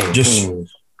 word. Dang.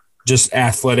 Just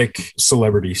athletic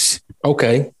celebrities.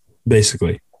 Okay,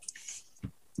 basically.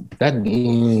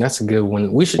 That's a good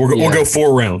one. We'll go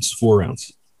 4 rounds. 4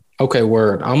 rounds. Okay,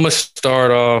 word. I'm gonna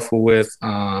start off with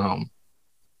Obama.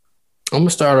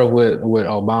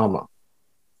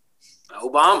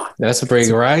 That's a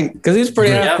pretty right because he's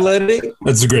pretty athletic.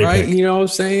 That's a great right. Pick. You know what I'm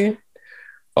saying?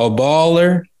 A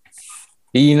baller.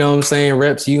 You know what I'm saying?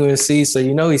 Reps UNC, so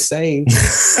you know he's saved.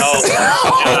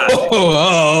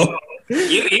 Oh.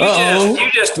 You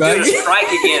just did a strike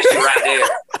against you right there.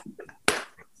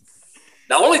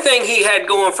 The only thing he had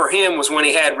going for him was when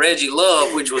he had Reggie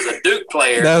Love, which was a Duke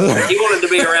player. He wanted to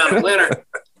be around Leonard,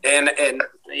 and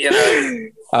you know.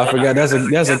 I forgot that's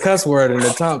a cuss word in the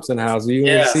Thompson house.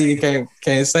 UNC, you can't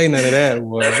say none of that.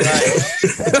 Boy. That's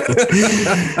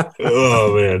right.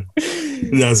 Oh man,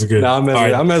 that's good. No,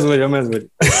 I'm messing with you. Okay.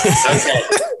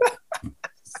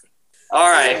 All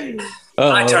right.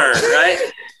 My turn,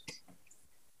 right?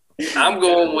 I'm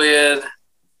going with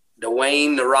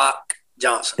Dwayne "The Rock"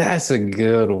 Johnson. That's a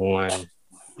good one.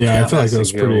 Yeah, I feel like that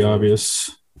was pretty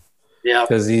obvious. Yeah,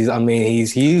 because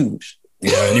he's huge.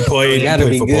 Yeah, and he played. You got to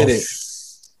be football. good at.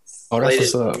 Oh, that's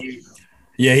what's up.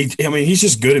 Yeah, he's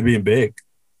just good at being big.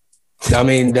 I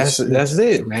mean, that's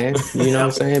it, man. You know what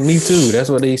I'm saying? Me too. That's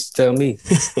what they used to tell me.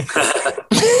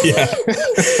 Yeah.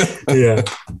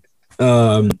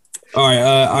 All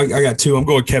right. I got 2. I'm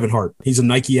going Kevin Hart. He's a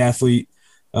Nike athlete.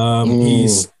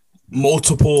 He's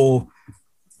multiple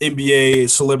NBA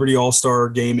Celebrity All-Star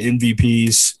Game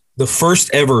MVPs. The first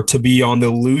ever to be on the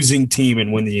losing team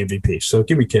and win the MVP. So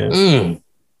give me Kev.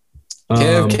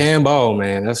 Kev can ball,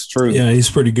 man. That's true. Yeah, he's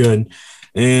pretty good.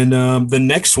 And the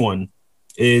next one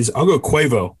is I'll go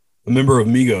Quavo, a member of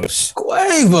Migos.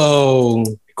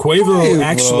 Quavo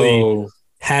actually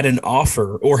had an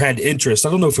offer or had interest.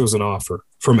 I don't know if it was an offer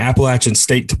from Appalachian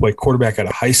State to play quarterback at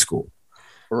a high school.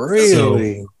 Really? So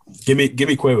give me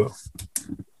Quavo.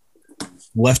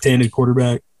 Left-handed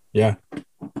quarterback. Yeah.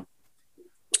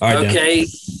 All right, okay.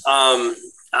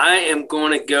 I am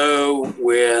going to go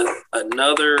with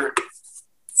another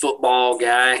football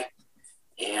guy,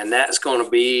 and that's going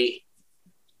to be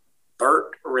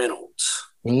Burt Reynolds.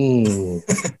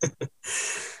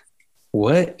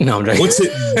 What? No, I'm joking.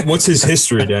 What's his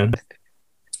history, Dan?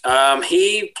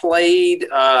 He played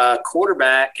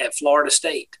quarterback at Florida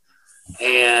State,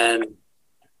 and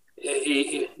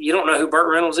you don't know who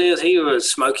Burt Reynolds is? He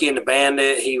was Smokey and the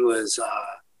Bandit. He was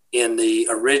in the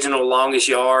original Longest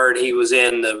Yard. He was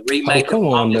in the remake of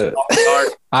Longest Yard.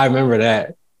 I remember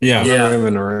that. Yeah. I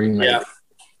remember the remake.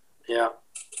 Yeah.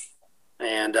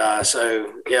 And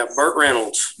Burt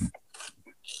Reynolds.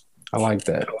 I like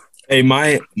that. Hey,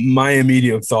 my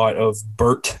immediate thought of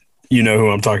Burt, you know who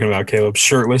I'm talking about, Caleb,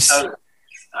 shirtless.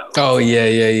 Oh, yeah.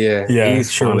 Yeah,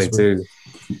 he's funny too.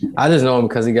 I just know him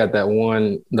because he got that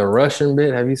one, the Russian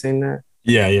bit. Have you seen that?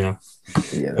 Yeah.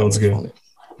 That one's good. Funny.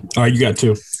 All right, you got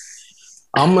 2.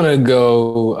 I'm going to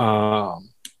go,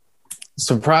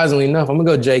 surprisingly enough, I'm going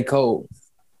to go J. Cole.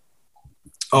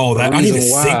 Oh, I didn't even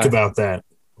think about that.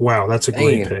 Wow, that's a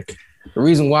great pick. The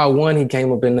reason why, one, he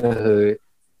came up in the hood,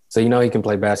 so you know he can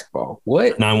play basketball.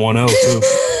 What? 910 too.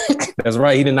 That's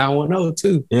right. He did 910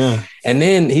 too. Yeah. And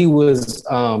then he was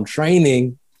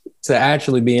training to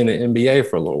actually be in the NBA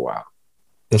for a little while.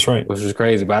 That's right. Which was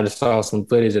crazy. But I just saw some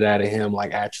footage of that of him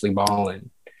like actually balling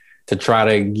to try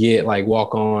to get like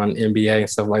walk on NBA and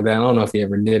stuff like that. I don't know if he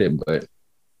ever did it, but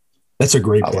that's a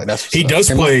great pick. Like, he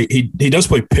does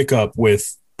play pickup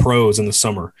with pros in the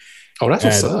summer. Oh, that's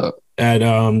what's up.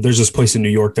 There's this place in New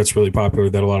York that's really popular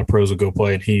that a lot of pros will go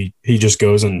play, and he just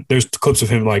goes, and there's clips of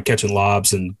him like catching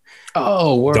lobs and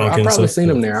I've probably seen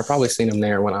him there.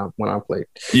 When I played.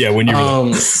 Yeah, when you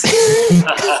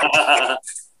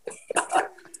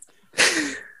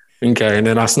okay, and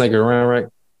then I snake it around, right?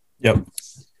 Yep.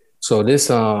 So this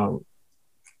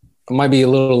might be a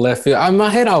little left field. In my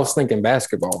head, I was thinking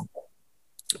basketball,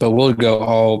 but we'll go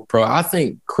all pro. I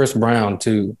think Chris Brown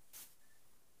too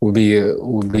would be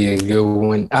a good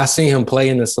one. I seen him play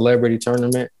in the celebrity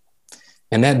tournament,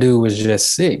 and that dude was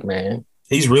just sick, man.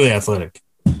 He's really athletic.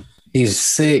 He's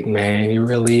sick, man. He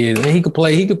really is. And he could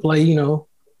play,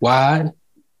 wide.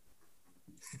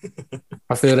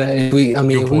 I feel that. If we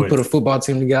put a football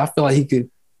team together, I feel like he could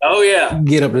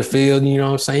get up the field, you know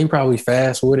what I'm saying? He probably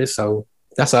fast with it. So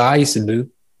that's how I used to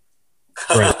do.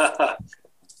 Right.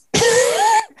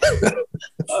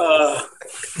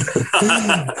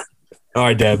 All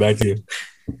right, Dad, back to you.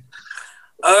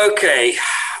 Okay.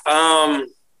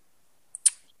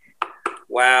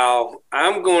 Wow.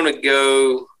 I'm going to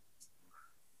go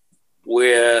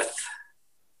with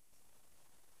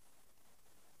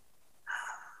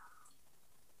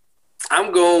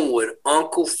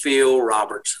Uncle Phil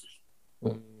Robertson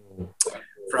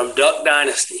from Duck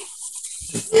Dynasty.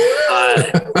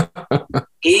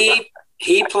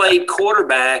 He played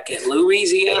quarterback at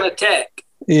Louisiana Tech.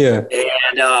 Yeah.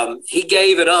 And he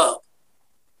gave it up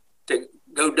to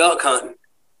go duck hunting.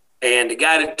 And the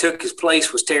guy that took his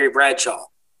place was Terry Bradshaw.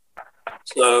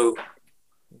 So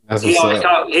he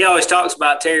always talks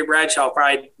about Terry Bradshaw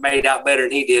probably made out better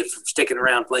than he did from sticking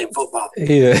around playing football.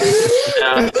 Yeah.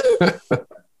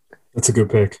 That's a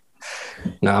good pick.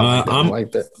 No, I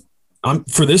like that.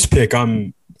 For this pick,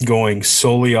 I'm going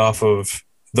solely off of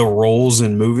the roles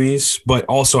in movies, but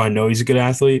also I know he's a good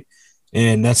athlete,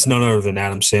 and that's none other than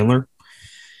Adam Sandler.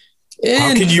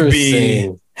 How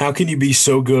can you be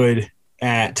so good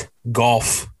at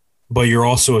golf, but you're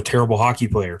also a terrible hockey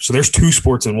player? So there's two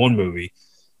sports in one movie.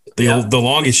 The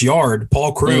Longest Yard,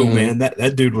 Paul Crewe, man,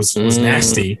 that dude was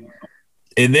nasty.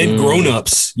 And then Grown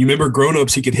Ups. You remember Grown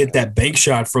Ups? He could hit that bank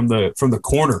shot from the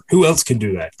corner. Who else can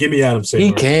do that? Give me Adam Sandler.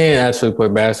 He can actually play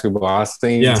basketball. I've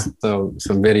seen some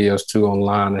videos too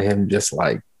online of him just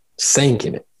like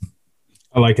sinking it.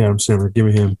 I like Adam Sandler. Give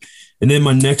me him. And then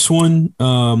my next one,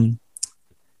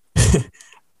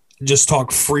 just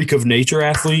talk freak of nature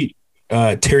athlete,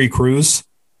 Terry Crews.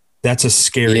 That's a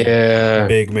scary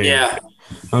big man. Yeah.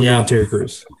 I'm going Terry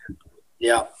Crews.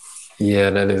 Yeah.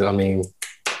 Yeah, that is, I mean,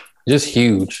 just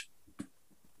huge.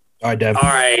 All right, Deb. All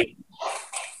right.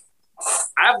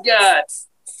 I've got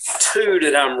two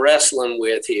that I'm wrestling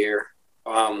with here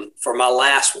for my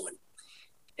last one.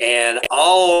 And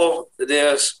all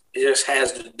this just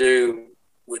has to do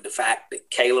with the fact that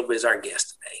Caleb is our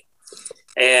guest today.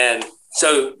 And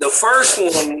so the first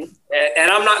one,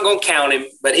 and I'm not going to count him,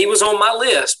 but he was on my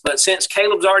list. But since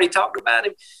Caleb's already talked about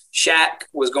him, Shaq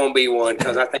was going to be one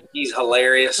because I think he's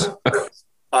hilarious. He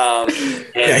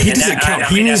doesn't count.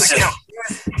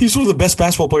 He's one of the best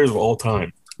basketball players of all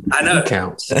time. I know. He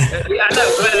counts. I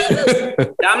know,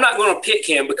 but I'm not going to pick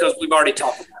him because we've already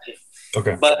talked about him.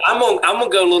 Okay. But I'm gonna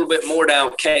go a little bit more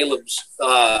down Caleb's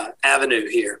avenue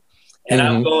here, and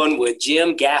I'm going with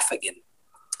Jim Gaffigan.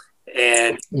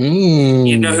 And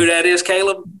you know who that is,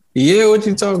 Caleb? Yeah, what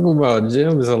you talking about?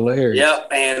 Jim is hilarious. Yep,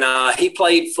 and he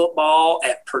played football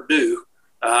at Purdue.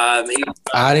 I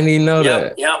didn't even know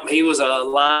that. Yep, he was a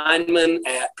lineman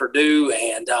at Purdue,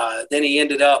 and then he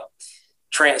ended up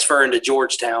transferring to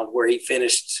Georgetown, where he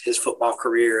finished his football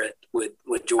career with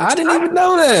Georgetown. I didn't even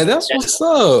know that. That's what's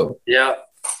up. Yeah.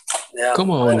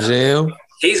 Come on, Jim.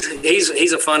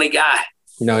 He's a funny guy.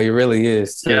 No, he really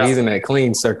is. Yeah. He's in that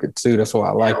clean circuit too. That's why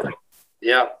I like him.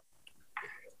 Yeah.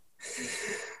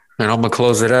 And I'm gonna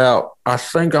close it out. I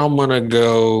think I'm gonna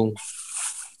go.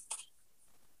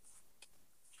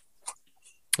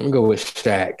 I'm gonna go with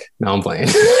Shaq. No, I'm playing.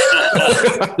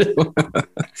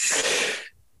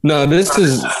 No, this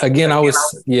is again.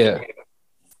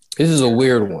 This is a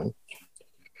weird one,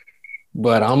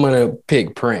 but I'm gonna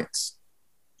pick Prince.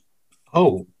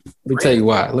 Oh, let me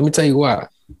tell you why.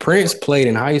 Prince played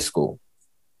in high school.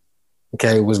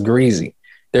 Okay, it was greasy.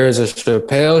 There is a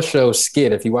Chappelle Show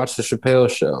skit. If you watch the Chappelle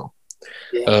Show,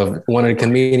 of one of the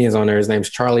comedians on there, his name's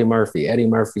Charlie Murphy, Eddie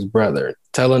Murphy's brother,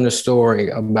 telling the story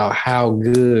about how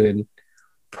good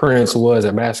Prince was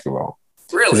at basketball.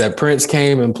 Really? That Prince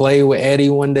came and played with Eddie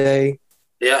one day.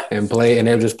 Yeah. And they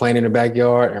were just playing in the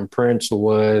backyard, and Prince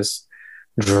was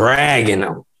dragging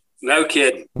him. No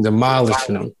kidding.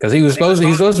 Demolishing him. Because he's supposed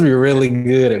to be really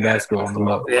good at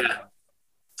basketball. Yeah.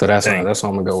 So that's why I'm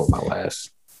gonna go with my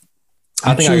last.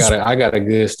 I think I got a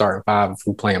good starting five if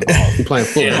we're playing ball. If we're playing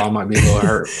football, I might be a little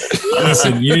hurt.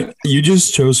 Listen, you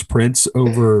just chose Prince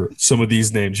over some of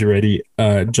these names. You ready?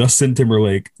 Justin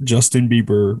Timberlake, Justin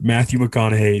Bieber, Matthew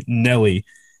McConaughey, Nelly,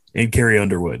 and Carrie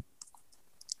Underwood.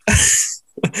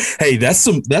 Hey, that's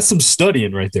some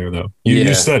studying right there, though.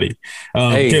 You study.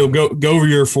 Caleb, go over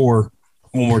your four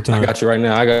one more time. I got you right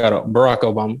now. I got Barack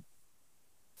Obama,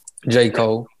 J.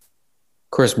 Cole,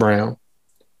 Chris Brown,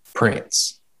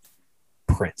 Prince.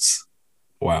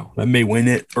 Wow, that may win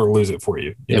it or lose it for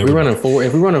you. If we're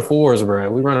running fours,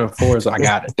 I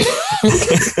got it.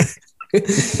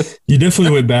 You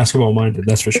definitely went basketball minded,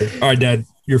 that's for sure. All right, Dad,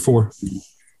 you're four.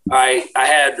 All right, I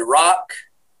had The Rock,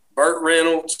 Burt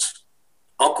Reynolds,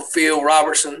 Uncle Phil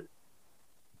Robertson,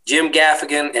 Jim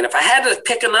Gaffigan, and if I had to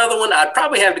pick another one, I'd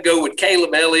probably have to go with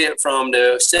Caleb Elliott from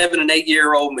the 7 and 8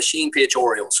 year old Machine Pitch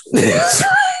Orioles.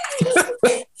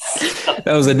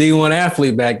 That was a D1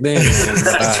 athlete back then.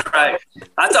 That's right.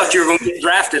 I thought you were going to get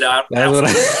drafted out.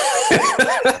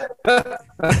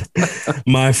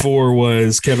 My 4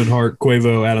 was Kevin Hart,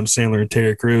 Quavo, Adam Sandler, and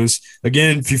Terry Crews.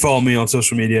 Again, if you follow me on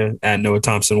social media, at Noah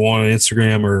Thompson1 on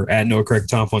Instagram or at Noah Craig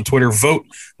Thompson on Twitter, vote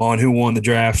on who won the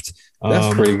draft.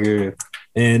 That's pretty good.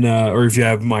 And or if you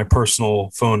have my personal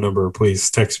phone number,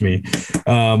 please text me.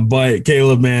 But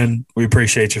Caleb, man, we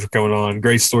appreciate you for coming on.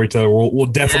 Great storyteller. We'll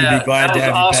definitely be glad to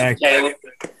have you back. Caleb.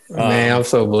 Man, I'm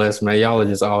so blessed, man. Y'all are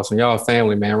just awesome. Y'all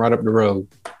family, man, right up the road.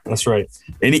 That's right.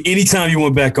 Anytime you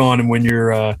want back on and when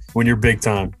you're big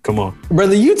time, come on.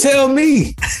 Brother, you tell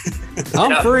me.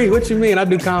 I'm free. What you mean? I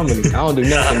do comedy. I don't do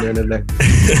nothing during the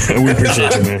day. We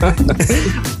appreciate you,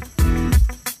 man.